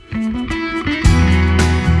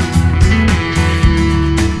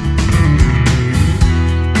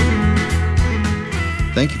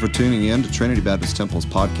Thank you for tuning in to Trinity Baptist Temple's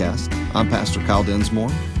podcast. I'm Pastor Kyle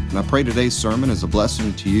Densmore, and I pray today's sermon is a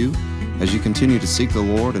blessing to you as you continue to seek the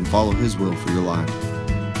Lord and follow His will for your life.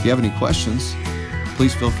 If you have any questions,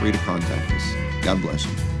 please feel free to contact us. God bless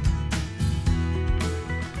you.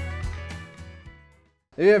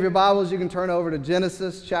 If you have your Bibles, you can turn over to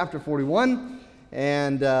Genesis chapter 41.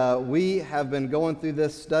 And we have been going through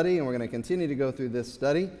this study, and we're going to continue to go through this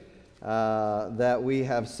study that we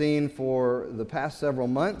have seen for the past several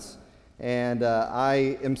months. And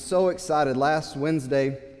I am so excited. Last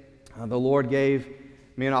Wednesday, the Lord gave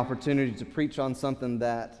me an opportunity to preach on something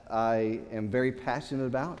that I am very passionate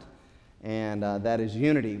about, and that is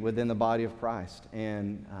unity within the body of Christ.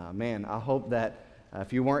 And man, I hope that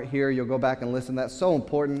if you weren't here, you'll go back and listen. That's so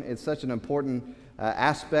important. It's such an important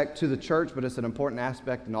aspect to the church, but it's an important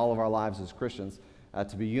aspect in all of our lives as Christians,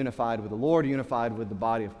 to be unified with the Lord, unified with the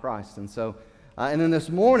body of Christ. And so, and then this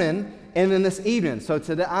morning, and then this evening. So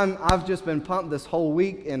today, I've just been pumped this whole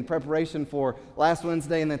week in preparation for last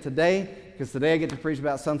Wednesday and then today, because today I get to preach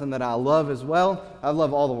about something that I love as well. I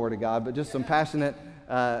love all the Word of God, but just some passionate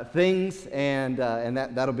things, and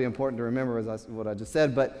that'll be important to remember as what I just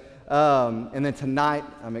said. But and then tonight,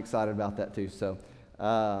 I'm excited about that too. So,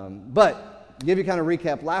 but to give you kind of a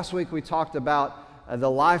recap, last week we talked about the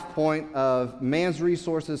life point of man's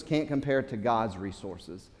resources can't compare to God's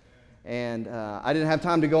resources. And I didn't have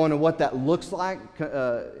time to go into what that looks like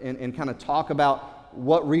and kind of talk about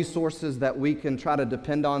what resources that we can try to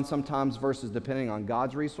depend on sometimes versus depending on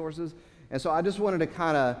God's resources. And so I just wanted to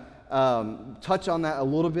kind of touch on that a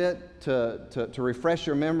little bit to refresh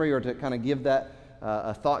your memory or to kind of give that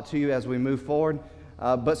a thought to you as we move forward.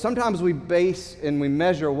 But sometimes we base and we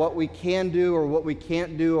measure what we can do or what we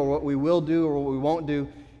can't do or what we will do or what we won't do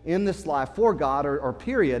in this life for God or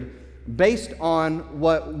period based on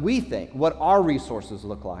what we think, what our resources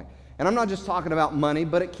look like. And I'm not just talking about money,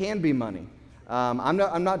 but it can be money. I'm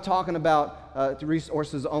not talking about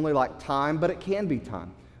resources only like time, but it can be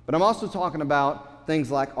time. But I'm also talking about things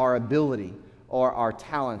like our ability or our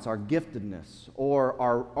talents, our giftedness, or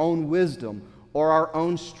our own wisdom, or our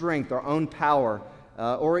own strength, our own power,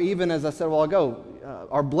 or even, as I said a while ago,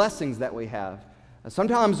 our blessings that we have.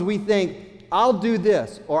 Sometimes we think, I'll do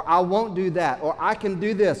this, or I won't do that, or I can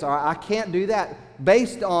do this, or I can't do that,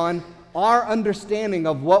 based on our understanding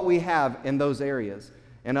of what we have in those areas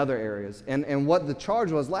and other areas. And what the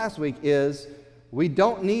charge was last week is we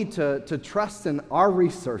don't need to trust in our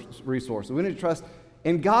resources. We need to trust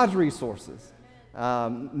in God's resources.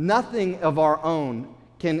 Nothing of our own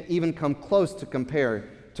can even come close to compare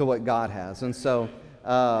to what God has. And so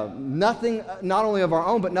nothing, not only of our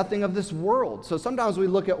own, but nothing of this world. So sometimes we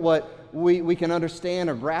look at what we can understand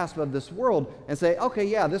or grasp of this world and say, okay,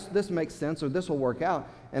 yeah, this makes sense or this will work out.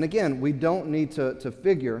 And again, we don't need to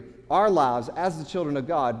figure our lives as the children of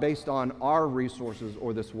God based on our resources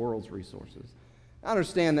or this world's resources. I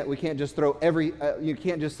understand that we can't just throw you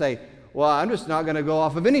can't just say, well, I'm just not going to go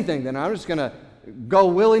off of anything then. I'm just going to go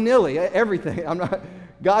willy-nilly, everything.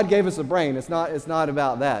 God gave us a brain. It's not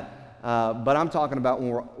about that. But I'm talking about when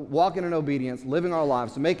we're walking in obedience, living our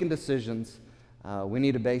lives, making decisions, we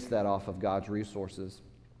need to base that off of God's resources.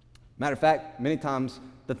 Matter of fact, many times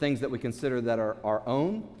the things that we consider that are our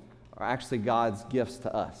own are actually God's gifts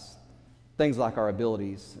to us. Things like our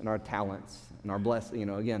abilities and our talents and our blessings,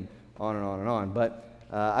 again, on and on and on. But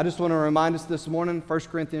I just want to remind us this morning, 1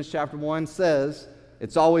 Corinthians chapter 1 says,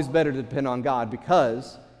 it's always better to depend on God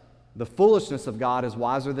because the foolishness of God is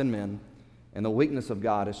wiser than men, and the weakness of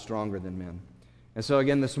God is stronger than men. And so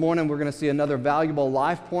again, this morning we're going to see another valuable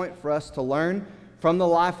life point for us to learn from the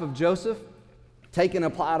life of Joseph, take and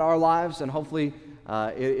apply to our lives, and hopefully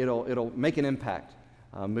it'll make an impact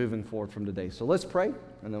moving forward from today. So let's pray,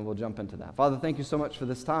 and then we'll jump into that. Father, thank you so much for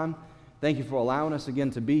this time. Thank you for allowing us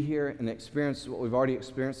again to be here and experience what we've already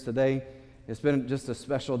experienced today. It's been just a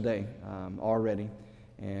special day already.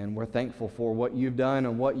 And we're thankful for what you've done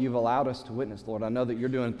and what you've allowed us to witness, Lord. I know that you're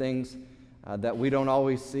doing things that we don't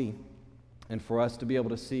always see. And for us to be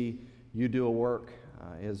able to see you do a work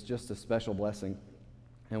is just a special blessing.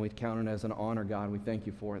 And we count it as an honor, God. We thank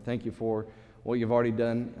you for it. Thank you for what you've already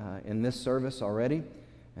done in this service already,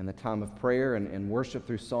 and the time of prayer and worship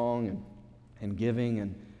through song and giving.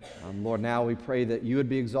 And Lord, now we pray that you would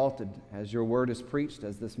be exalted as your word is preached,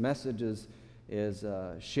 as this message is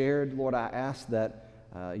shared. Lord, I ask that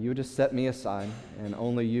you would just set me aside and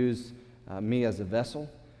only use me as a vessel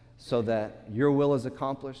so that your will is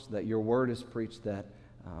accomplished, that your word is preached, that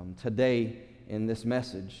today in this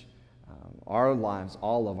message, our lives,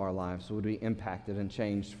 all of our lives, would be impacted and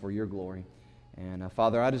changed for your glory. And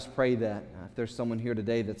Father, I just pray that if there's someone here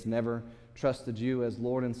today that's never trusted you as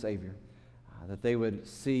Lord and Savior, that they would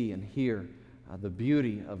see and hear the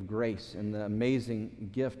beauty of grace and the amazing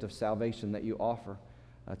gift of salvation that you offer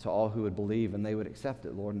to all who would believe, and they would accept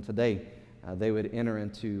it, Lord. And today, they would enter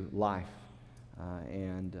into life.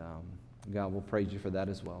 God, we'll praise you for that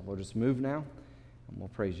as well. Lord, just move now, and we'll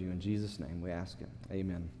praise you. In Jesus' name we ask it.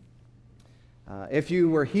 Amen. If you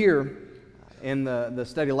were here in the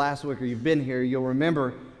study last week, or you've been here, you'll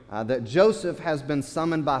remember that Joseph has been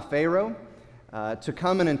summoned by Pharaoh to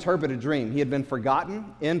come and interpret a dream. He had been forgotten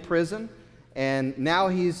in prison, and now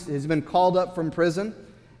he's been called up from prison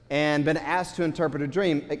and been asked to interpret a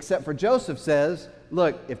dream, except for Joseph says,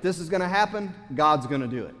 look, if this is going to happen, God's going to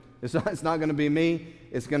do it. It's not going to be me,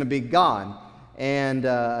 it's going to be God. And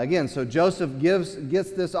again, so Joseph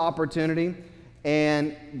gets this opportunity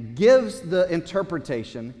and gives the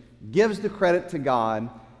interpretation, gives the credit to God,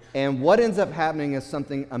 and what ends up happening is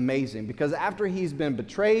something amazing. Because after he's been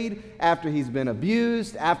betrayed, after he's been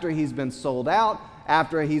abused, after he's been sold out,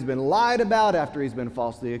 after he's been lied about, after he's been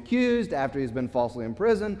falsely accused, after he's been falsely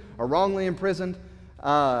imprisoned or wrongly imprisoned,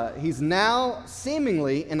 he's now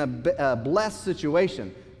seemingly in a blessed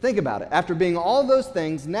situation. Think about it. After being all those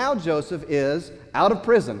things, now Joseph is out of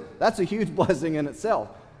prison. That's a huge blessing in itself.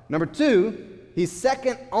 Number two, he's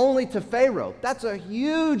second only to Pharaoh. That's a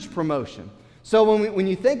huge promotion. So when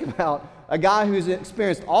you think about a guy who's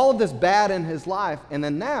experienced all of this bad in his life, and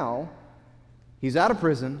then now he's out of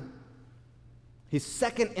prison, he's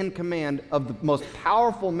second in command of the most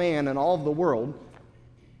powerful man in all of the world,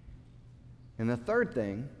 and the third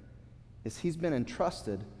thing is he's been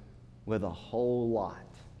entrusted with a whole lot.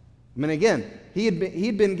 I mean, again, he'd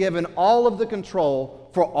been given all of the control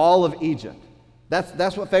for all of Egypt.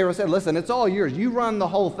 That's what Pharaoh said. Listen, it's all yours. You run the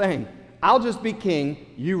whole thing. I'll just be king.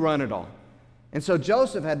 You run it all. And so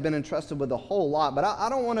Joseph had been entrusted with a whole lot. But I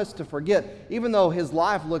don't want us to forget, even though his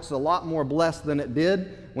life looks a lot more blessed than it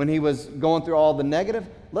did when he was going through all the negative,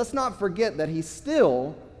 let's not forget that he's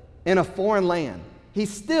still in a foreign land.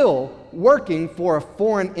 He's still working for a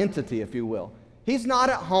foreign entity, if you will. He's not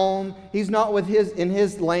at home. He's not in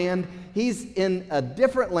his land. He's in a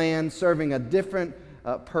different land serving a different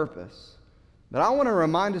purpose. But I want to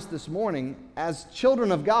remind us this morning, as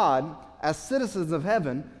children of God, as citizens of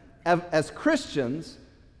heaven, as Christians,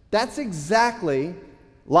 that's exactly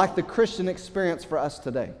like the Christian experience for us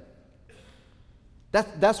today.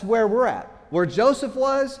 That's where we're at. Where Joseph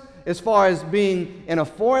was, as far as being in a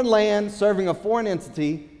foreign land, serving a foreign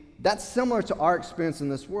entity, that's similar to our experience in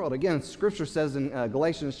this world. Again, Scripture says in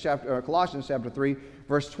Colossians chapter 3,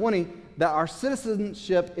 verse 20, that our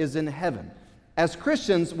citizenship is in heaven. As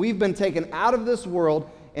Christians, we've been taken out of this world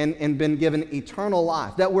and been given eternal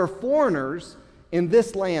life. That we're foreigners in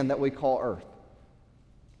this land that we call earth.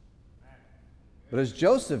 But as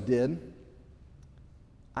Joseph did,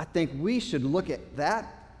 I think we should look at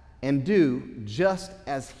that and do just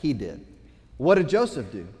as he did. What did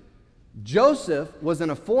Joseph do? Joseph was in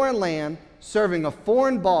a foreign land serving a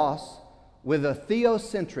foreign boss with a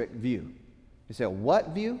theocentric view. You say, what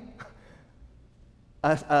view?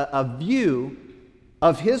 A view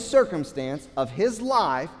of his circumstance, of his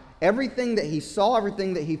life, everything that he saw,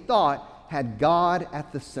 everything that he thought had God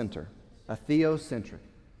at the center, a theocentric.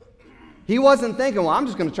 He wasn't thinking, well, I'm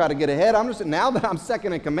just going to try to get ahead. Now that I'm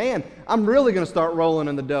second in command, I'm really going to start rolling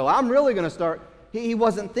in the dough. I'm really going to start. He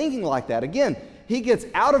wasn't thinking like that. Again, he gets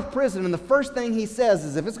out of prison, and the first thing he says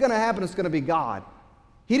is, if it's going to happen, it's going to be God.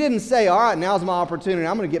 He didn't say, all right, now's my opportunity.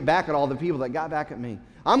 I'm going to get back at all the people that got back at me.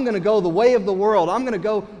 I'm going to go the way of the world. I'm going to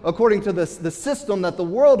go according to the system that the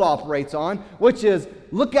world operates on, which is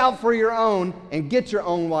look out for your own and get your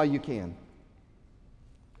own while you can.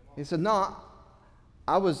 He said, no,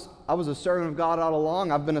 I was a servant of God all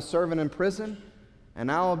along. I've been a servant in prison, and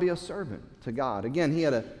now I'll be a servant to God. Again, he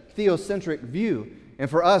had a theocentric view. And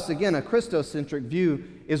for us, again, a Christocentric view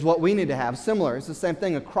is what we need to have. Similar, it's the same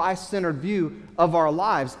thing, a Christ-centered view of our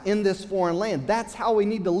lives in this foreign land. That's how we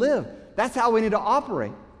need to live. That's how we need to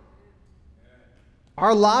operate.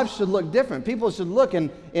 Our lives should look different. People should look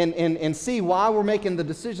and see why we're making the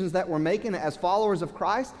decisions that we're making as followers of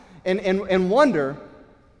Christ and wonder,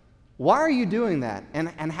 why are you doing that?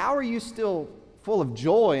 And how are you still full of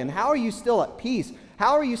joy? And how are you still at peace?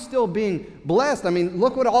 How are you still being blessed? I mean,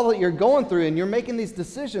 look what all that you're going through and you're making these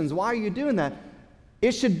decisions. Why are you doing that?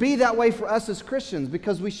 It should be that way for us as Christians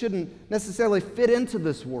because we shouldn't necessarily fit into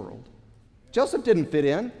this world. Joseph didn't fit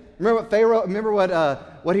in. Remember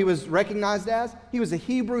what he was recognized as? He was a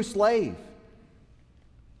Hebrew slave.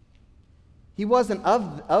 He wasn't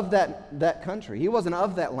of that country. He wasn't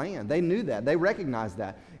of that land. They knew that. They recognized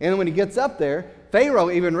that. And when he gets up there, Pharaoh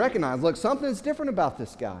even recognized, look, something's different about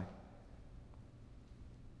this guy.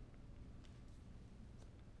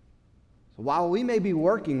 So While we may be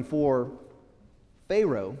working for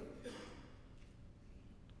Pharaoh,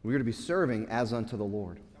 we are to be serving as unto the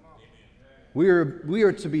Lord. We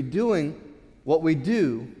are to be doing what we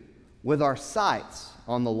do with our sights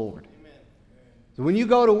on the Lord. So when you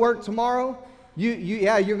go to work tomorrow,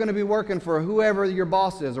 you're going to be working for whoever your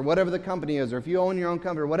boss is or whatever the company is, or if you own your own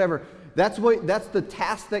company or whatever. That's the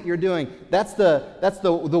task that you're doing. That's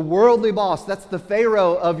the worldly boss. That's the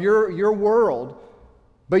Pharaoh of your world.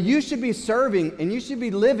 But you should be serving and you should be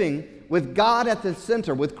living with God at the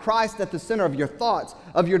center, with Christ at the center of your thoughts,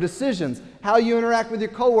 of your decisions, how you interact with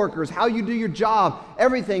your coworkers, how you do your job.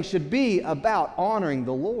 Everything should be about honoring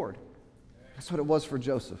the Lord. That's what it was for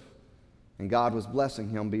Joseph. And God was blessing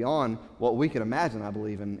him beyond what we can imagine, I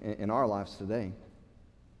believe, in our lives today.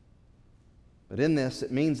 But in this,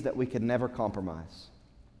 it means that we can never compromise.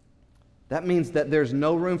 That means that there's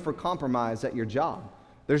no room for compromise at your job.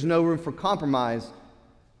 There's no room for compromise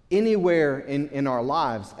anywhere in our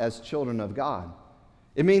lives as children of God.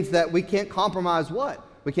 It means that we can't compromise what?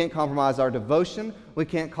 We can't compromise our devotion. We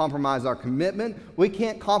can't compromise our commitment. We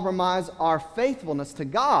can't compromise our faithfulness to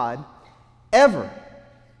God ever.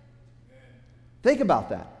 Think about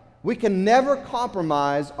that. We can never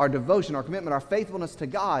compromise our devotion, our commitment, our faithfulness to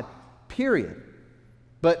God, period.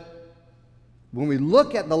 But when we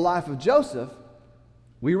look at the life of Joseph,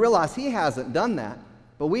 we realize he hasn't done that.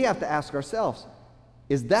 But we have to ask ourselves,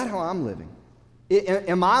 is that how I'm living?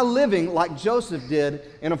 Am I living like Joseph did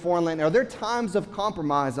in a foreign land? Are there times of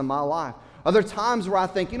compromise in my life? Are there times where I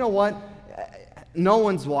think, you know what? No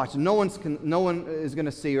one's watching. No one is going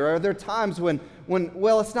to see. Or are there times when,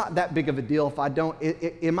 well, it's not that big of a deal if I don't.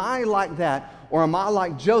 Am I like that? Or am I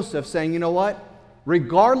like Joseph saying, you know what?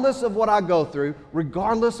 Regardless of what I go through,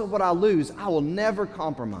 regardless of what I lose, I will never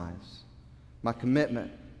compromise my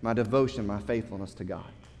commitment, my devotion, my faithfulness to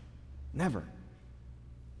God. Never.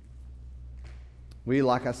 We,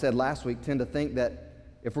 like I said last week, tend to think that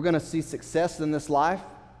if we're going to see success in this life,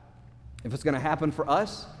 if it's going to happen for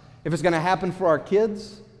us, if it's going to happen for our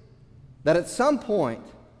kids, that at some point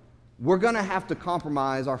we're going to have to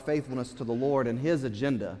compromise our faithfulness to the Lord and His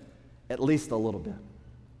agenda at least a little bit.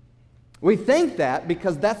 We think that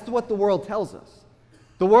because that's what the world tells us.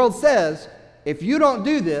 The world says, if you don't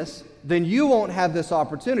do this, then you won't have this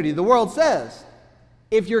opportunity. The world says,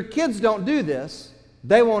 if your kids don't do this,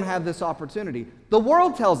 they won't have this opportunity. The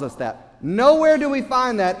world tells us that. Nowhere do we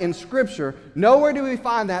find that in Scripture. Nowhere do we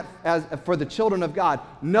find that as for the children of God.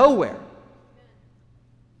 Nowhere.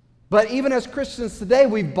 But even as Christians today,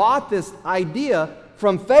 we bought this idea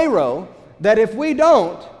from Pharaoh that if we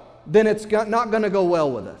don't, then it's not going to go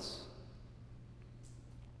well with us.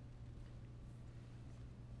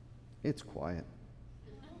 It's quiet.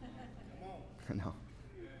 I know.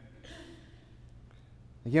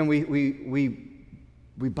 Again,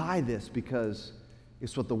 we buy this because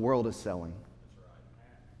it's what the world is selling.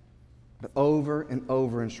 But over and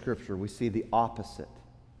over in Scripture, we see the opposite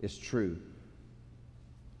is true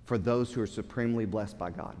for those who are supremely blessed by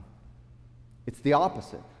God. It's the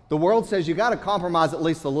opposite. The world says you got to compromise at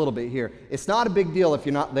least a little bit here. It's not a big deal if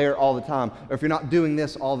you're not there all the time or if you're not doing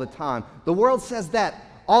this all the time. The world says that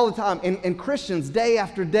all the time. And Christians, day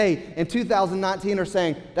after day in 2019 are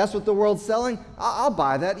saying, that's what the world's selling? I'll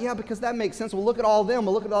buy that. Yeah, because that makes sense. We'll look at all of them.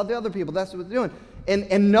 We'll look at all the other people. That's what they're doing.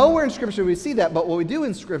 And nowhere in Scripture we see that. But what we do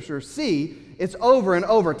in Scripture see, it's over and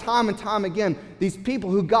over, time and time again, these people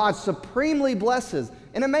who God supremely blesses.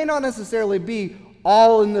 And it may not necessarily be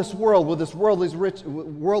all in this world with this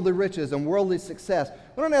worldly riches and worldly success.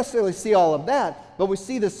 We don't necessarily see all of that, but we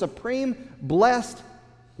see the supreme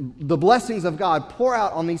the blessings of God pour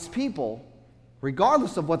out on these people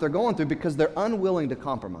regardless of what they're going through because they're unwilling to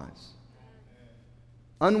compromise.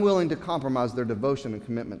 Unwilling to compromise their devotion and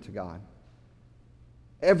commitment to God.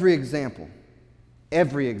 Every example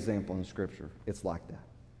in Scripture, it's like that.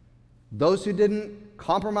 Those who didn't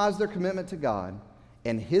compromise their commitment to God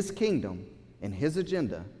and His kingdom and His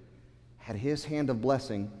agenda had His hand of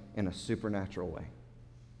blessing in a supernatural way.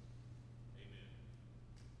 Amen.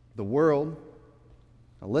 The world,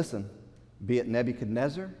 now listen, be it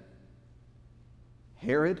Nebuchadnezzar,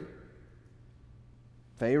 Herod,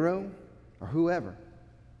 Pharaoh, or whoever,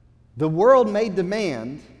 the world may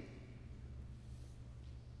demand,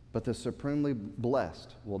 but the supremely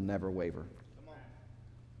blessed will never waver.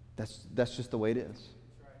 That's just the way it is.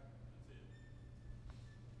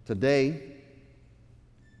 Today,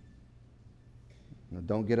 now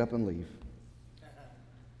don't get up and leave.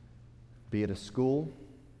 Be it a school,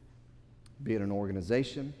 be it an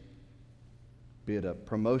organization, be it a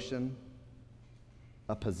promotion,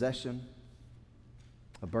 a possession,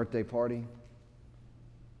 a birthday party,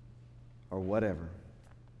 or whatever.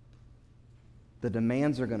 The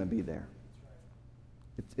demands are going to be there.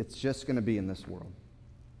 It's just going to be in this world.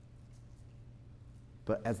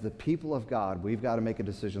 But as the people of God, we've got to make a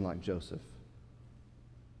decision like Joseph.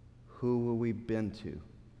 Who will we bend to?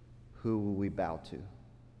 Who will we bow to?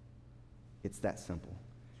 It's that simple.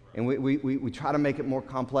 And we try to make it more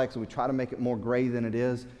complex, and we try to make it more gray than it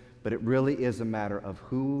is, but it really is a matter of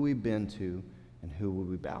who will we bend to and who will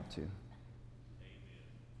we bow to.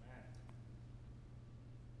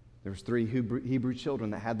 There was 3 Hebrew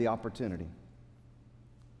children that had the opportunity.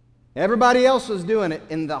 Everybody else was doing it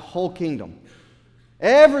in the whole kingdom.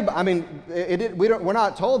 Everybody, we're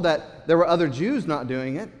not told that there were other Jews not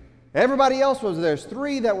doing it. Everybody else was. There's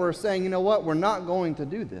 3 that were saying, you know what, we're not going to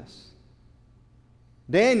do this.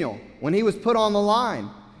 Daniel, when he was put on the line,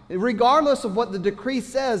 regardless of what the decree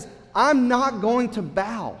says, I'm not going to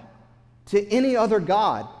bow to any other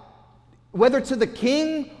god, whether to the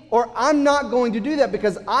king or I'm not going to do that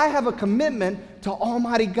because I have a commitment to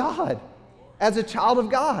Almighty God as a child of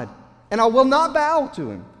God. And I will not bow to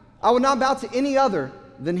Him. I will not bow to any other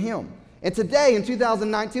than Him. And today, in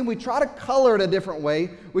 2019, we try to color it a different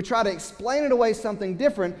way. We try to explain it away something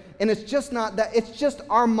different, and it's just not that. It's just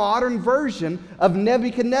our modern version of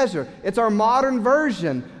Nebuchadnezzar. It's our modern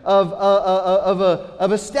version of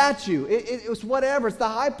a statue. It was whatever. It's the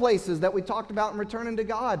high places that we talked about in Returning to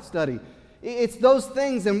God study. It's those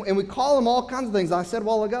things, and we call them all kinds of things, I said a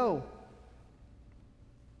while ago.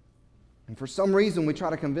 And for some reason, we try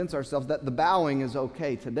to convince ourselves that the bowing is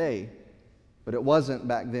okay today, but it wasn't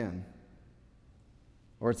back then.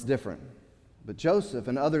 Or it's different. But Joseph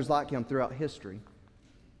and others like him throughout history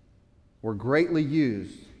were greatly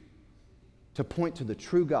used to point to the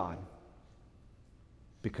true God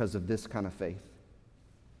because of this kind of faith.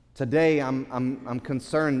 Today, I'm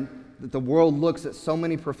concerned that the world looks at so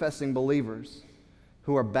many professing believers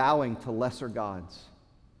who are bowing to lesser gods,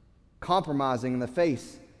 compromising in the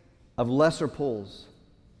face of lesser pulls.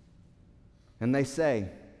 And they say,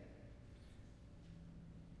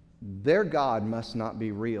 their God must not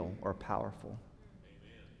be real or powerful. Amen.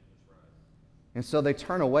 That's right. And so they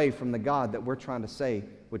turn away from the God that we're trying to say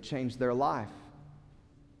would change their life.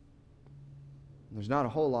 There's not a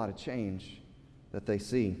whole lot of change that they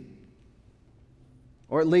see.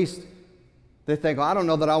 Or at least they think, well, I don't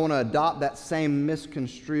know that I want to adopt that same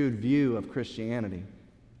misconstrued view of Christianity.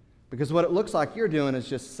 Because what it looks like you're doing is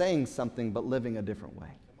just saying something but living a different way.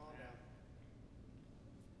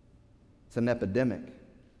 It's an epidemic.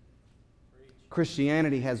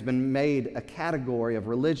 Christianity has been made a category of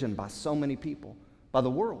religion by so many people, by the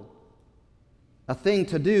world. A thing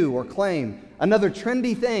to do or claim, another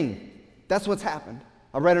trendy thing. That's what's happened.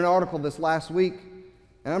 I read an article this last week,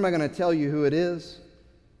 and I'm not going to tell you who it is.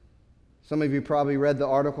 Some of you probably read the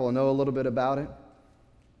article and know a little bit about it.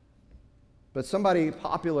 But somebody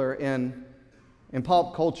popular in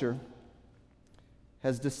pop culture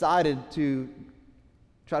has decided to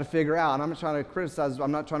try to figure out, and I'm not trying to criticize,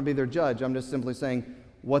 I'm not trying to be their judge, I'm just simply saying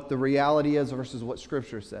what the reality is versus what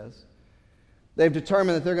Scripture says. They've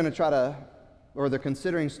determined that they're going to try to, or they're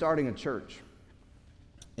considering starting a church.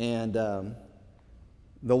 And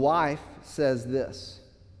the wife says this,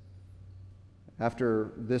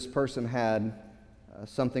 after this person had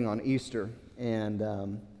something on Easter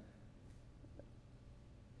and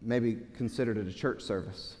maybe considered it a church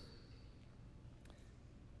service.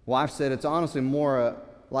 Wife said it's honestly more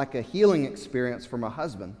like a healing experience for my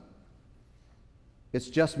husband. It's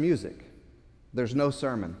just music. There's no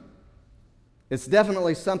sermon. It's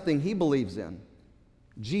definitely something he believes in,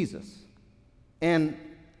 Jesus. And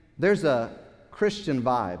there's a Christian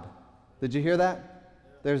vibe. Did you hear that?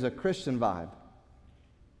 There's a Christian vibe.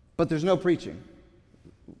 But there's no preaching.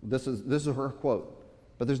 This is her quote.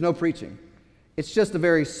 But there's no preaching. It's just a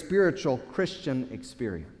very spiritual Christian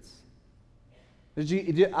experience.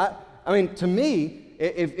 I mean, to me,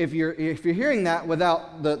 if you're hearing that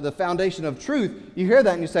without the foundation of truth, you hear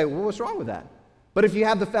that and you say, well, what's wrong with that? But if you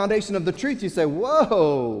have the foundation of the truth, you say,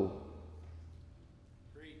 whoa.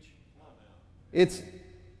 Preach. Come on now.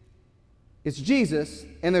 It's Jesus,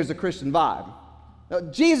 and there's a Christian vibe. Now,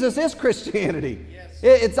 Jesus is Christianity. Yes.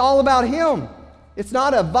 It's all about Him. It's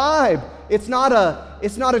not a vibe. It's not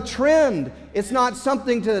a trend. It's not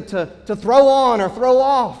something to throw on or throw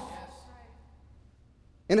off.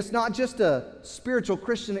 And it's not just a spiritual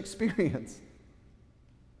Christian experience.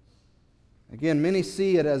 Again, many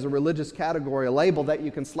see it as a religious category, a label that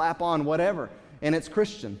you can slap on whatever, and it's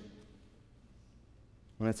Christian.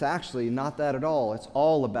 When it's actually not that at all. It's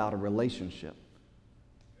all about a relationship,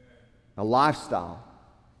 a lifestyle.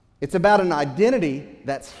 It's about an identity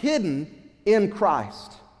that's hidden in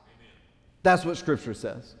Christ. That's what Scripture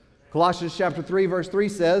says. Colossians chapter 3, verse 3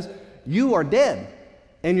 says, you are dead,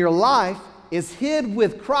 and your life is hid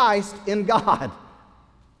with Christ in God.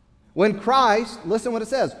 When Christ, listen what it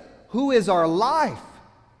says, who is our life.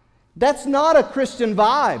 That's not a Christian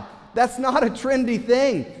vibe. That's not a trendy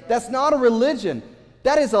thing. That's not a religion.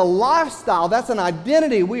 That is a lifestyle. That's an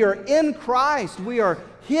identity. We are in Christ. We are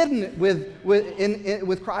hidden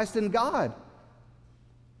with Christ in God.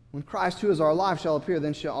 When Christ, who is our life, shall appear,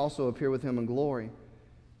 then shall also appear with him in glory.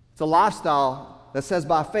 It's a lifestyle that says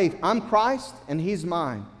by faith, I'm Christ and he's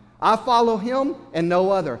mine. I follow him and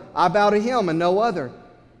no other. I bow to him and no other.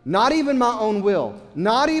 Not even my own will.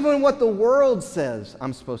 Not even what the world says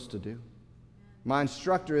I'm supposed to do. My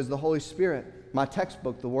instructor is the Holy Spirit. My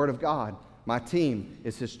textbook, the Word of God. My team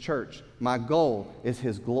is his church. My goal is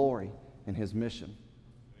his glory and his mission.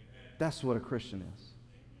 That's what a Christian is.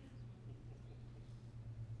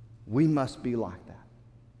 We must be like that.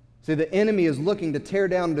 See, the enemy is looking to tear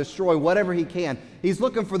down and destroy whatever he can. He's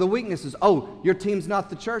looking for the weaknesses. Oh, your team's not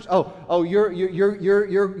the church. Oh,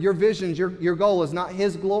 your visions, your goal is not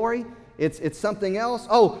his glory. It's something else.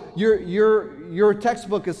 Oh, your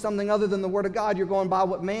textbook is something other than the Word of God. You're going by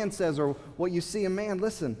what man says or what you see in man.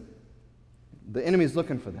 Listen, the enemy is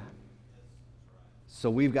looking for that. So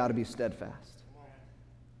we've got to be steadfast.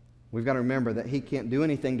 We've got to remember that he can't do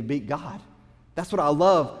anything to beat God. That's what I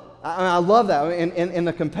love. I love that in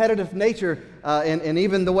the competitive nature and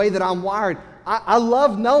even the way that I'm wired. I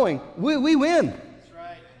love knowing we win. That's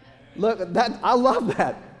right. Look, I love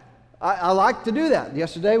that. I like to do that.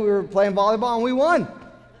 Yesterday we were playing volleyball and we won.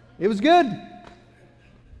 It was good.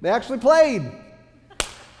 They actually played.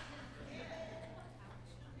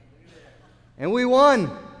 And we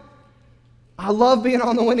won. I love being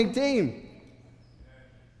on the winning team.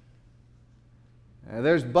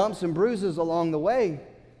 There's bumps and bruises along the way.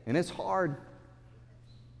 And it's hard.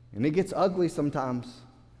 And it gets ugly sometimes.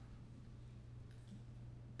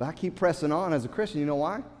 But I keep pressing on as a Christian. You know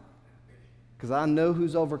why? Because I know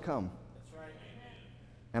who's overcome. That's right.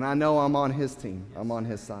 And I know I'm on his team. I'm on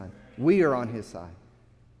his side. We are on his side.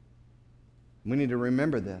 We need to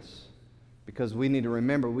remember this. Because we need to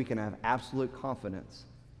remember we can have absolute confidence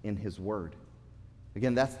in his word.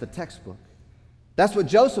 Again, that's the textbook. That's what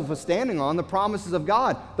Joseph was standing on, the promises of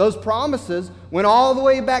God. Those promises went all the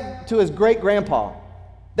way back to his great-grandpa.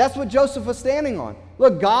 That's what Joseph was standing on.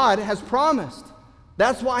 Look, God has promised.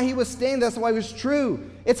 That's why he was standing. That's why it was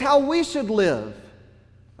true. It's how we should live.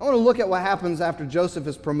 I want to look at what happens after Joseph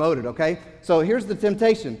is promoted, okay? So here's the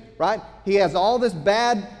temptation, right? He has all this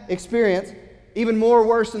bad experience, even more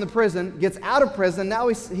worse in the prison, gets out of prison. Now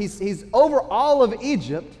he's over all of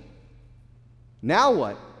Egypt. Now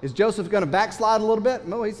what? Is Joseph going to backslide a little bit?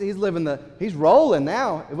 No, he's rolling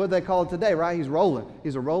now. What do they call it today, right? He's rolling.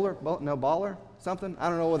 He's a roller? No, baller? Something? I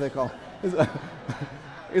don't know what they call it.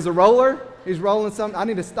 He's a roller? He's rolling something. I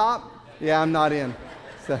need to stop? Yeah, I'm not in.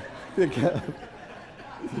 So,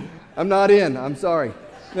 I'm not in. I'm sorry.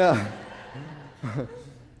 No.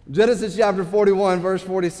 Genesis chapter 41, verse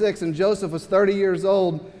 46, and Joseph was 30 years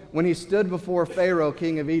old when he stood before Pharaoh,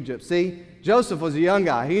 king of Egypt. See, Joseph was a young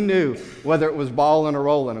guy. He knew whether it was balling or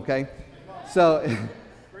rolling, okay? So,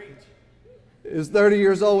 he was 30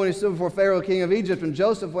 years old when he stood before Pharaoh, king of Egypt, and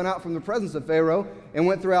Joseph went out from the presence of Pharaoh and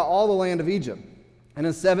went throughout all the land of Egypt. And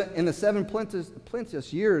in the seven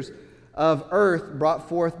plenteous years of earth brought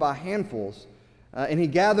forth by handfuls. And he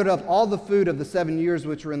gathered up all the food of the 7 years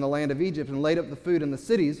which were in the land of Egypt, and laid up the food in the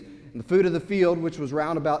cities, and the food of the field which was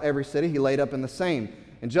round about every city he laid up in the same.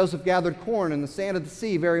 And Joseph gathered corn in the sand of the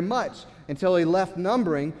sea very much, until he left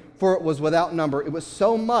numbering, for it was without number. It was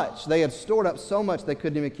so much, they had stored up so much they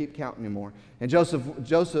couldn't even keep count anymore. And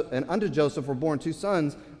unto Joseph were born 2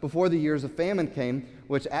 sons before the years of famine came,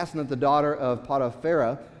 which Asenath the daughter of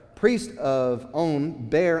Potipharah, priest of On,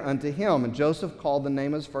 bare unto him. And Joseph called the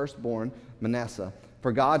name of his firstborn Manasseh.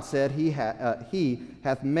 For God said, He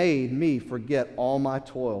hath made me forget all my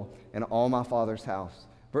toil and all my father's house.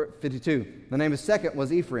 Verse 52, the name of his second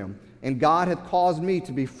was Ephraim, and God hath caused me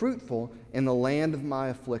to be fruitful in the land of my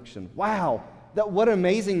affliction. Wow, what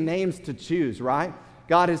amazing names to choose, right?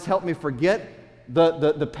 God has helped me forget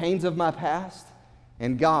the pains of my past,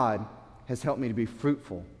 and God has helped me to be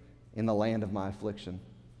fruitful in the land of my affliction.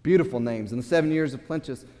 Beautiful names. And the 7 years of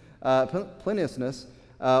plenteousness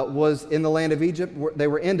was in the land of Egypt. They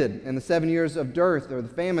were ended, and the 7 years of dearth, or the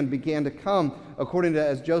famine, began to come, according to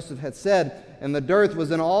as Joseph had said. And the dearth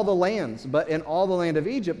was in all the lands, but in all the land of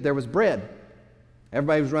Egypt there was bread.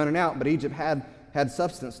 Everybody was running out, but Egypt had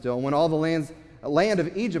substance still. And when all the land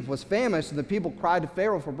of Egypt was famished, and the people cried to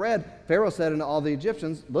Pharaoh for bread, Pharaoh said unto all the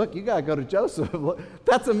Egyptians, look, you got to go to Joseph.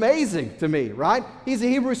 That's amazing to me, right? He's a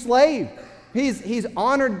Hebrew slave. He's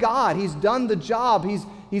honored God. He's done the job.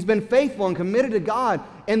 He's been faithful and committed to God.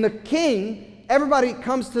 And the king, everybody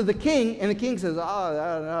comes to the king, and the king says,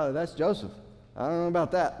 no, that's Joseph. I don't know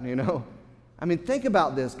about that, I mean, think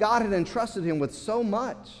about this. God had entrusted him with so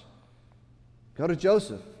much. Go to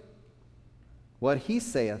Joseph. What he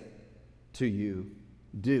saith to you,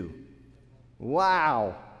 do.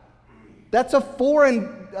 Wow. That's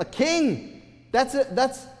a king. That's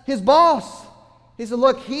his boss. He said,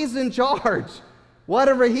 look, he's in charge.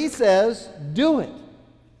 Whatever he says, do it.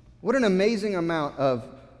 What an amazing amount of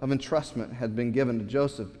entrustment had been given to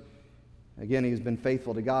Joseph. Again, he's been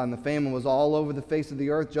faithful to God, and the famine was all over the face of the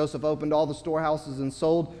earth. Joseph opened all the storehouses and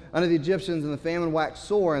sold unto the Egyptians, and the famine waxed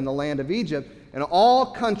sore in the land of Egypt. And all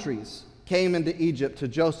countries came into Egypt to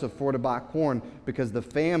Joseph for to buy corn, because the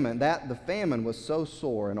famine was so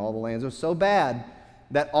sore in all the lands. It was so bad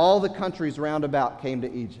that all the countries round about came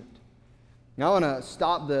to Egypt. Now I want to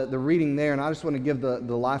stop the reading there, and I just want to give the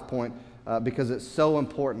life point because it's so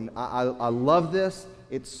important. I love this.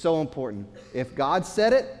 It's so important. If God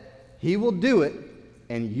said it, He will do it,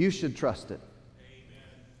 and you should trust it. Amen.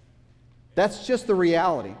 That's just the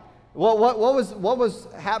reality. What was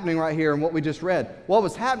happening right here in what we just read? What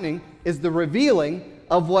was happening is the revealing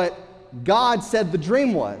of what God said the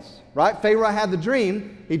dream was, right? Pharaoh had the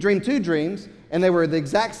dream. He dreamed 2 dreams, and they were the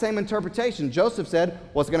exact same interpretation. Joseph said,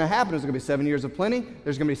 what's going to happen is there's going to be 7 years of plenty.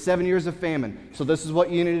 There's going to be 7 years of famine. So this is what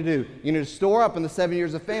you need to do. You need to store up in the 7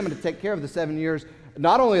 years of famine to take care of the 7 years,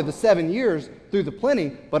 not only of the 7 years through the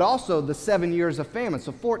plenty, but also the 7 years of famine.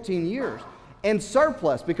 So 14 years. And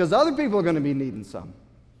surplus, because other people are going to be needing some.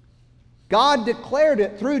 God declared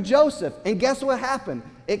it through Joseph. And guess what happened?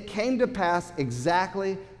 It came to pass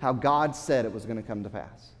exactly how God said it was going to come to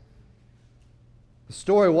pass. The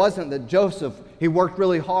story wasn't that Joseph, he worked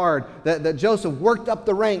really hard, that Joseph worked up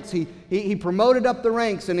the ranks. He promoted up the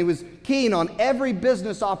ranks, and he was keen on every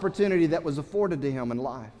business opportunity that was afforded to him in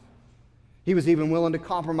life. He was even willing to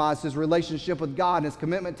compromise his relationship with God and his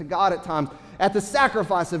commitment to God at times at the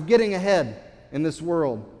sacrifice of getting ahead in this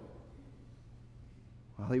world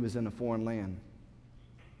while he was in a foreign land.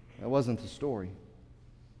 That wasn't the story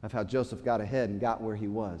of how Joseph got ahead and got where he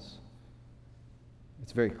was.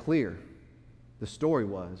 It's very clear. The story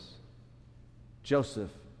was Joseph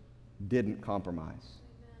didn't compromise.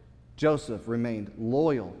 Joseph remained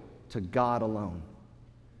loyal to God alone.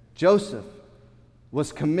 Joseph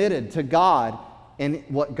was committed to God and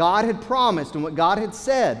what God had promised and what God had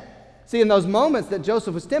said. See, in those moments that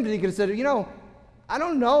Joseph was tempted, he could have said, I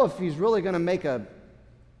don't know if he's really going to make a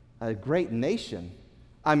great nation.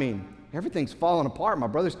 I mean, everything's falling apart. My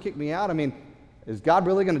brothers kicked me out. I mean, is God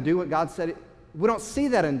really going to do what God said? We don't see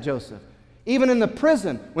that in Joseph. Even in the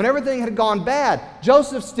prison, when everything had gone bad,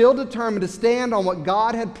 Joseph still determined to stand on what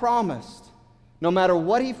God had promised, no matter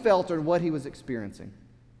what he felt or what he was experiencing.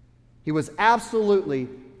 He was absolutely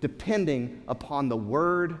depending upon the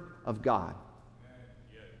Word of God.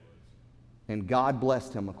 And God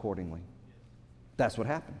blessed him accordingly. That's what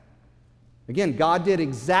happened. Again, God did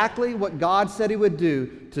exactly what God said He would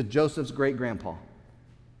do to Joseph's great-grandpa.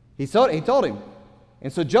 He told him.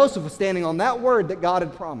 And so Joseph was standing on that word that God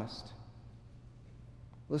had promised.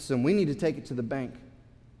 Listen, we need to take it to the bank.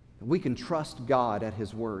 We can trust God at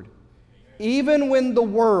His word. Even when the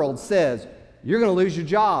world says, you're going to lose your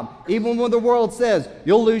job. Even when the world says,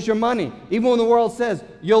 you'll lose your money. Even when the world says,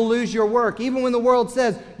 you'll lose your work. Even when the world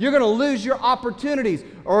says, you're going to lose your opportunities,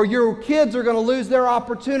 or your kids are going to lose their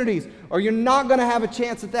opportunities, or you're not going to have a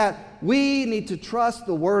chance at that. We need to trust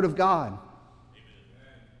the Word of God.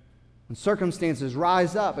 When circumstances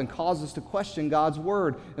rise up and cause us to question God's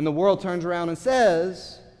Word, and the world turns around and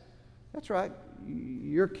says, that's right,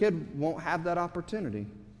 your kid won't have that opportunity,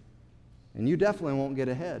 and you definitely won't get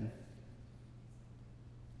ahead.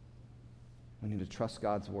 We need to trust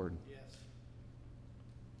God's Word. Yes.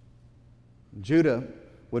 Judah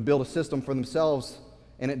would build a system for themselves,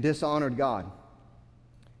 and it dishonored God,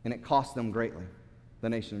 and it cost them greatly, the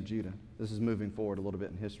nation of Judah. This is moving forward a little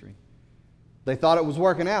bit in history. They thought it was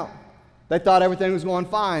working out. They thought everything was going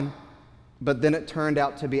fine, but then it turned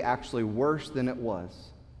out to be actually worse than it was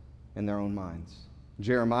in their own minds.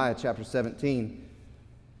 Jeremiah chapter 17,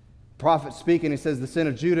 prophet speaking, he says, the sin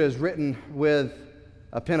of Judah is written with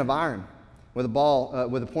a pen of iron, with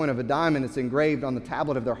a point of a diamond. It's engraved on the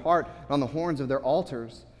tablet of their heart, and on the horns of their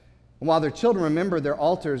altars. And while their children remember their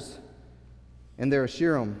altars and their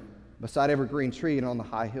Asherim beside every green tree and on the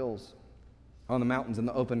high hills, on the mountains in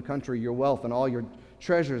the open country, your wealth and all your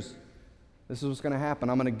treasures, this is what's going to happen.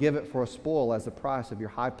 I'm going to give it for a spoil as the price of your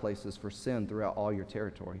high places for sin throughout all your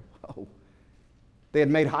territory. Oh, They had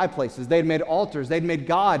made high places. They had made altars. They'd made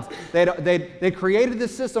gods. They created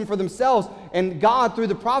this system for themselves. And God, through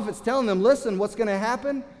the prophets, telling them, listen, what's going to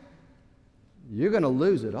happen? You're going to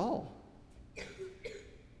lose it all.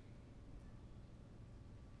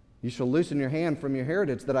 You shall loosen your hand from your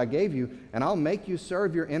heritage that I gave you, and I'll make you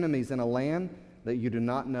serve your enemies in a land that you do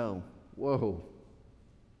not know. Whoa.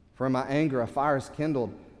 For in my anger a fire is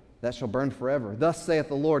kindled that shall burn forever. Thus saith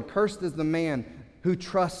the Lord, cursed is the man who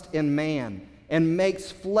trusts in man and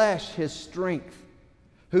makes flesh his strength,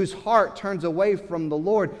 whose heart turns away from the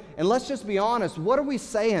Lord. And let's just be honest, what are we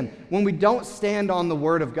saying when we don't stand on the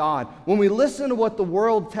Word of God? When we listen to what the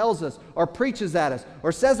world tells us or preaches at us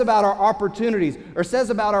or says about our opportunities or says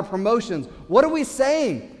about our promotions, what are we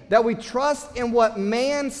saying? That we trust in what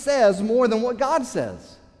man says more than what God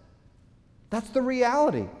says. That's the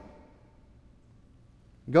reality.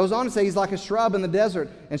 It goes on to say, he's like a shrub in the desert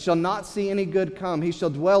and shall not see any good come. He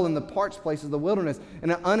shall dwell in the parched places of the wilderness,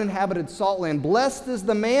 in an uninhabited salt land. Blessed is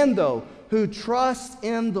the man, though, who trusts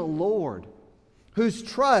in the Lord, whose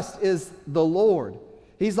trust is the Lord.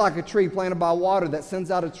 He's like a tree planted by water that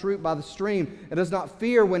sends out its root by the stream. It does not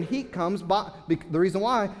fear when heat comes. The reason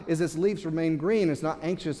why is its leaves remain green. It's not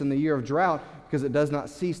anxious in the year of drought because it does not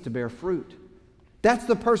cease to bear fruit. That's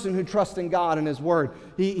the person who trusts in God and His Word.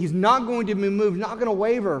 He's not going to be moved, not going to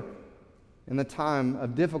waver in the time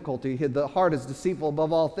of difficulty. The heart is deceitful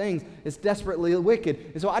above all things. It's desperately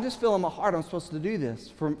wicked. And so I just feel in my heart I'm supposed to do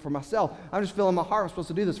this for myself. I just feel in my heart I'm supposed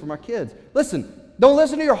to do this for my kids. Listen, don't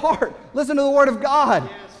listen to your heart. Listen to the Word of God.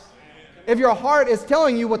 Yes. If your heart is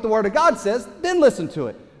telling you what the Word of God says, then listen to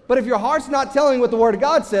it. But if your heart's not telling you what the Word of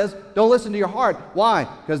God says, don't listen to your heart. Why?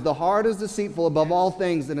 Because the heart is deceitful above all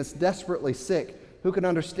things and it's desperately sick. Who can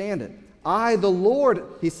understand it? I, the Lord,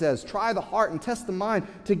 he says, try the heart and test the mind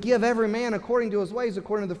to give every man according to his ways,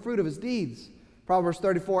 according to the fruit of his deeds. Proverbs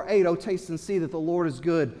 34:8, oh, taste and see that the Lord is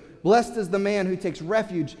good. Blessed is the man who takes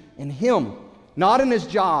refuge in Him, not in his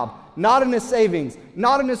job, not in his savings,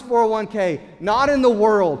 not in his 401k, not in the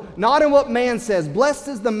world, not in what man says. Blessed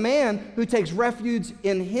is the man who takes refuge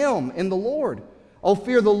in Him, in the Lord. Oh,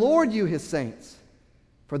 fear the Lord, you His saints,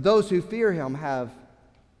 for those who fear Him have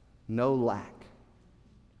no lack.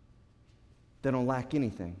 They don't lack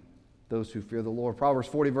anything, those who fear the Lord. Proverbs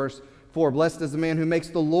 40, verse 4, blessed is the man who makes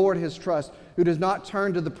the Lord his trust, who does not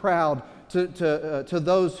turn to the proud, to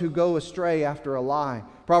those who go astray after a lie.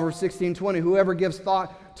 Proverbs 16:20, whoever gives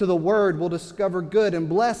thought to the word will discover good, and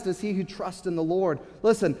blessed is he who trusts in the Lord.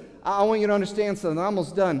 Listen, I want you to understand something. I'm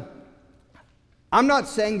almost done. I'm not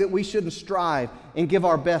saying that we shouldn't strive and give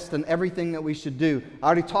our best in everything that we should do. I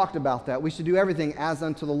already talked about that. We should do everything as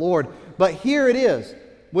unto the Lord. But here it is.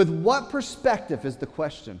 With what perspective is the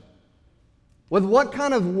question? With what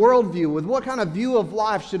kind of worldview, with what kind of view of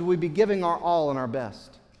life should we be giving our all and our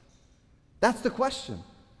best? That's the question.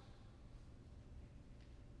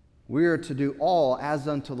 We are to do all as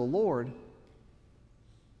unto the Lord,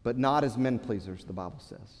 but not as men pleasers, the Bible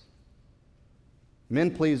says.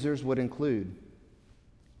 Men pleasers would include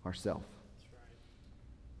ourselves.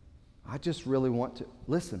 I just really want to,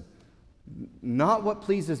 listen, not what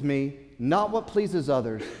pleases me, not what pleases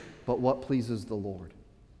others, but what pleases the Lord.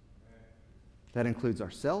 That includes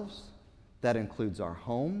ourselves. That includes our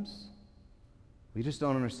homes. We just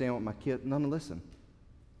don't understand what my kids... No, listen.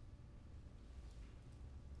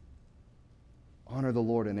 Honor the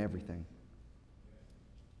Lord in everything.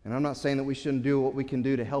 And I'm not saying that we shouldn't do what we can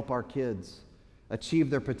do to help our kids achieve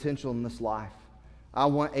their potential in this life. I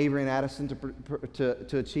want Avery and Addison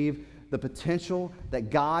to achieve the potential that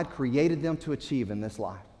God created them to achieve in this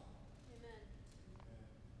life. Amen.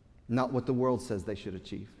 Not what the world says they should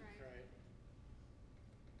achieve. Right.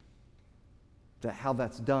 That how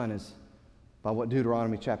that's done is by what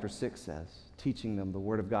Deuteronomy chapter 6 says, teaching them the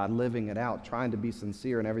Word of God, living it out, trying to be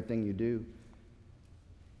sincere in everything you do.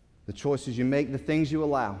 The choices you make, the things you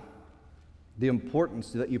allow, the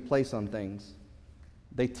importance that you place on things,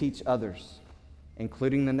 they teach others,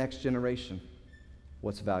 including the next generation,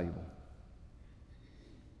 what's valuable.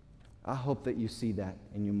 I hope that you see that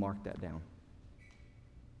and you mark that down.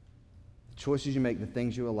 The choices you make, the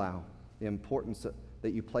things you allow, the importance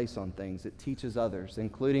that you place on things, it teaches others,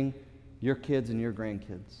 including your kids and your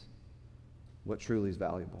grandkids, what truly is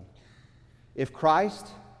valuable. If Christ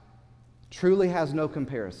truly has no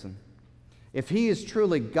comparison, if He is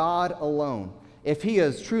truly God alone, if He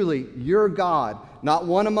is truly your God, not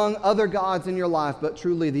one among other gods in your life, but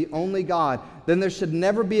truly the only God, then there should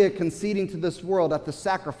never be a conceding to this world at the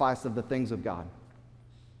sacrifice of the things of God.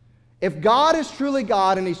 If God is truly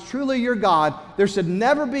God and He's truly your God, there should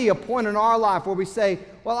never be a point in our life where we say,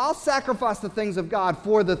 well, I'll sacrifice the things of God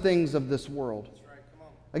for the things of this world. That's right. Come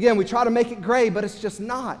on. Again, we try to make it gray, but it's just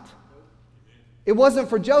not. It wasn't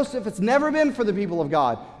for Joseph. It's never been for the people of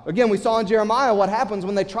God. Again, we saw in Jeremiah what happens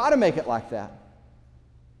when they try to make it like that.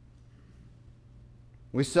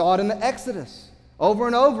 We saw it in the Exodus over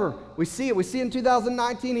and over. We see it. We see it in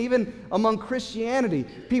 2019, even among Christianity,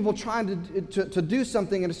 people trying to do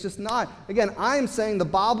something, and it's just not. Again, I am saying the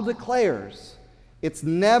Bible declares it's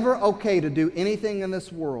never okay to do anything in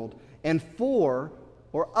this world and for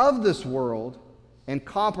or of this world and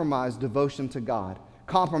compromise devotion to God,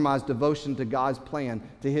 compromise devotion to God's plan,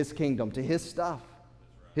 to His kingdom, to His stuff,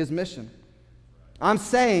 His mission. I'm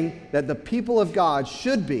saying that the people of God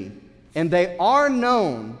should be, and they are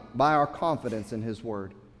known by our confidence in His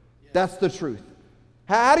Word. That's the truth.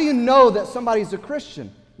 How do you know that somebody's a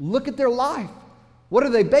Christian? Look at their life. What are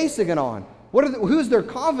they basing it on? Who's their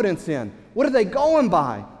confidence in? What are they going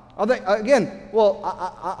by? Are they, again, well,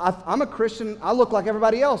 I'm a Christian. I look like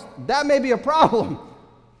everybody else. That may be a problem.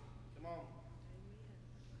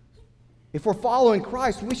 If we're following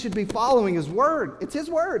Christ, we should be following His Word. It's His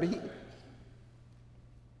Word.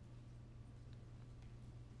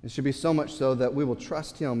 It should be so much so that we will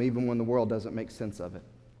trust Him even when the world doesn't make sense of it.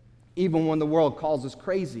 Even when the world calls us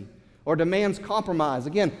crazy or demands compromise.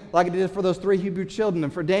 Again, like it did for those 3 Hebrew children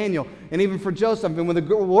and for Daniel and even for Joseph. And when the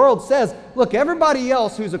world says, look, everybody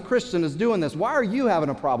else who's a Christian is doing this, why are you having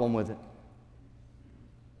a problem with it?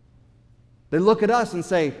 They look at us and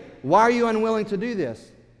say, why are you unwilling to do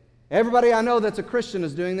this? Everybody I know that's a Christian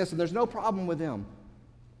is doing this, and there's no problem with them.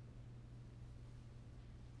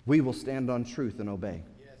 We will stand on truth and obey.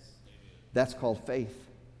 That's called faith.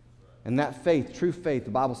 And that faith, true faith,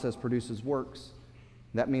 the Bible says produces works.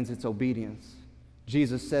 That means it's obedience.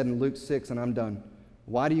 Jesus said in Luke 6, and I'm done,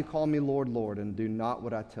 why do you call me Lord, Lord, and do not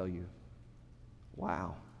what I tell you?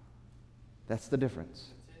 Wow. That's the difference.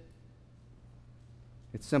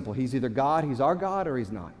 It's simple. He's either God, He's our God, or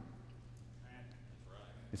He's not.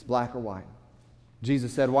 It's black or white.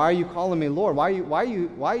 Jesus said, why are you calling me Lord? Why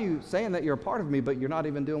are you saying that you're a part of me, but you're not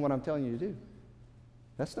even doing what I'm telling you to do?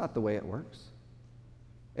 That's not the way it works.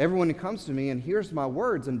 Everyone who comes to me and hears my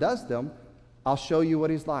words and does them, I'll show you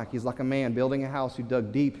what He's like. He's like a man building a house who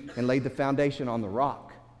dug deep and laid the foundation on the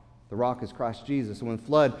rock. The rock is Christ Jesus. And when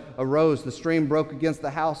flood arose, the stream broke against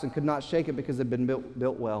the house and could not shake it because it had been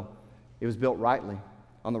built well. It was built rightly,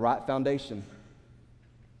 on the right foundation.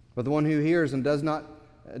 But the one who hears and does not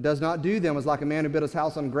do them is like a man who built his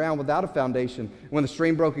house on ground without a foundation. When the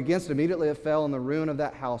stream broke against it, immediately it fell, and the ruin of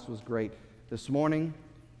that house was great. This morning,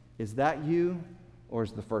 is that you, or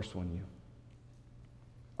is the first one you?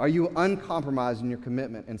 Are you uncompromised in your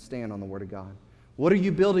commitment and stand on the Word of God? What are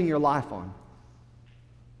you building your life on?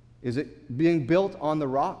 Is it being built on the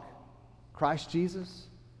rock, Christ Jesus?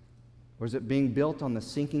 Or is it being built on the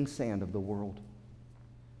sinking sand of the world?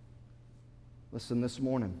 Listen, this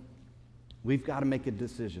morning, we've got to make a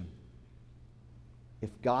decision. If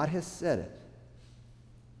God has said it,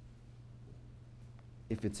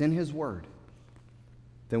 if it's in His Word,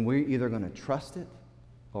 then we're either going to trust it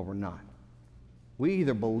or we're not. We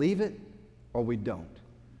either believe it or we don't.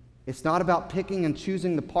 It's not about picking and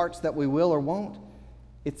choosing the parts that we will or won't.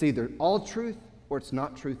 It's either all truth or it's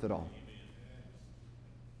not truth at all.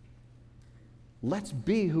 Let's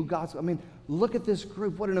be who God's... look at this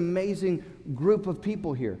group. What an amazing group of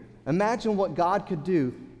people here. Imagine what God could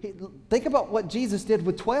do. Think about what Jesus did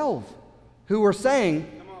with 12 who were saying,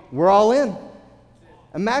 we're all in.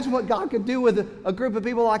 Imagine what God could do with a group of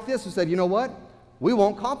people like this who said, you know what? We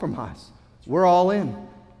won't compromise. We're all in.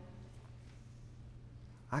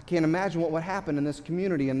 I can't imagine what would happen in this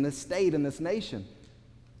community, in this state, in this nation,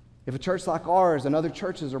 if a church like ours and other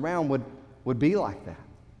churches around would be like that.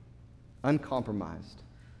 Uncompromised,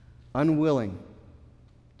 unwilling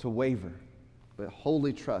to waver, but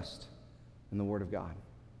wholly trust in the Word of God.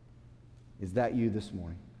 Is that you this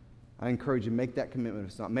morning? I encourage you to make that commitment.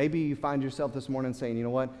 If it's not, maybe you find yourself this morning saying, you know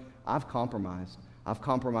what? I've compromised. I've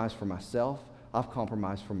compromised for myself. I've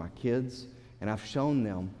compromised for my kids. And I've shown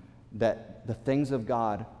them that the things of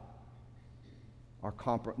God are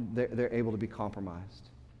they're able to be compromised.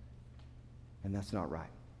 And that's not right.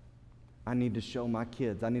 I need to show my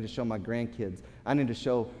kids. I need to show my grandkids. I need to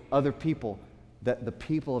show other people that the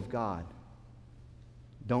people of God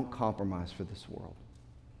don't compromise for this world.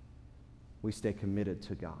 We stay committed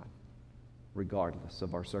to God, regardless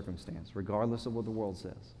of our circumstance, regardless of what the world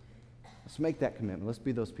says. Let's make that commitment. Let's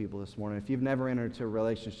be those people this morning. If you've never entered into a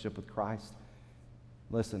relationship with Christ,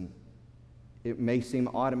 listen, it may seem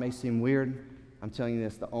odd, it may seem weird. I'm telling you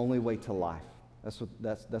this, the only way to life. That's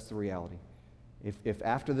the reality. If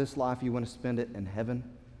after this life you want to spend it in heaven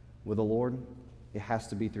with the Lord, it has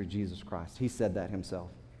to be through Jesus Christ. He said that Himself.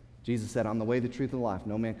 Jesus said, I'm the way, the truth, and the life.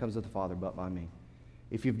 No man comes to the Father but by me.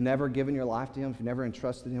 If you've never given your life to Him, if you've never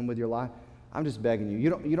entrusted Him with your life, I'm just begging you.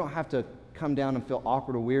 You don't have to come down and feel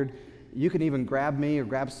awkward or weird. You can even grab me or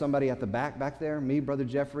grab somebody at the back there, me, Brother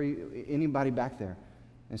Jeffrey, anybody back there,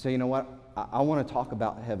 and say, you know what, I want to talk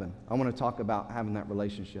about heaven. I want to talk about having that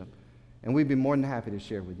relationship. And we'd be more than happy to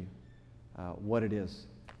share with you what it is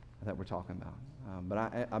that we're talking about.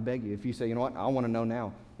 But I beg you, if you say, you know what, I want to know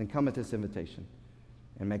now, then come at this invitation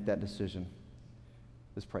and make that decision.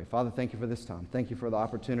 Let's pray. Father, thank you for this time. Thank you for the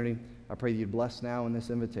opportunity. I pray that you'd bless now in this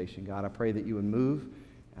invitation. God, I pray that you would move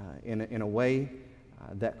in a way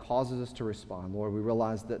that causes us to respond. Lord, we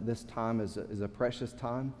realize that this time is a precious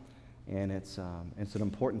time, and it's an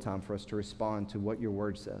important time for us to respond to what your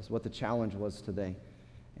word says, what the challenge was today.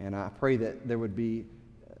 And I pray that there would be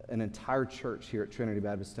an entire church here at Trinity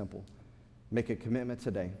Baptist Temple make a commitment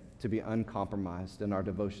today to be uncompromised in our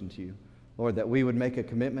devotion to you. Lord, that we would make a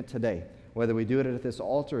commitment today, whether we do it at this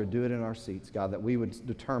altar or do it in our seats, God, that we would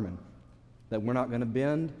determine that we're not going to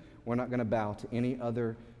bend, we're not going to bow to any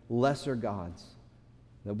other lesser gods,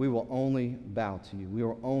 that we will only bow to you. We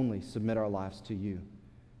will only submit our lives to you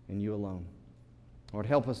and you alone. Lord,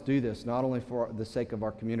 help us do this not only for the sake of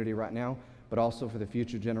our community right now, but also for the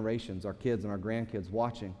future generations, our kids and our grandkids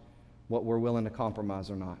watching what we're willing to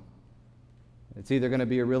compromise or not. It's either going to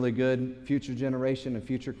be a really good future generation and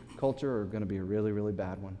future culture or going to be a really, really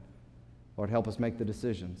bad one. Lord, help us make the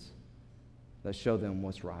decisions that show them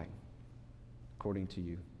what's right according to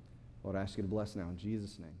you. Lord, I ask you to bless now in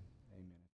Jesus' name.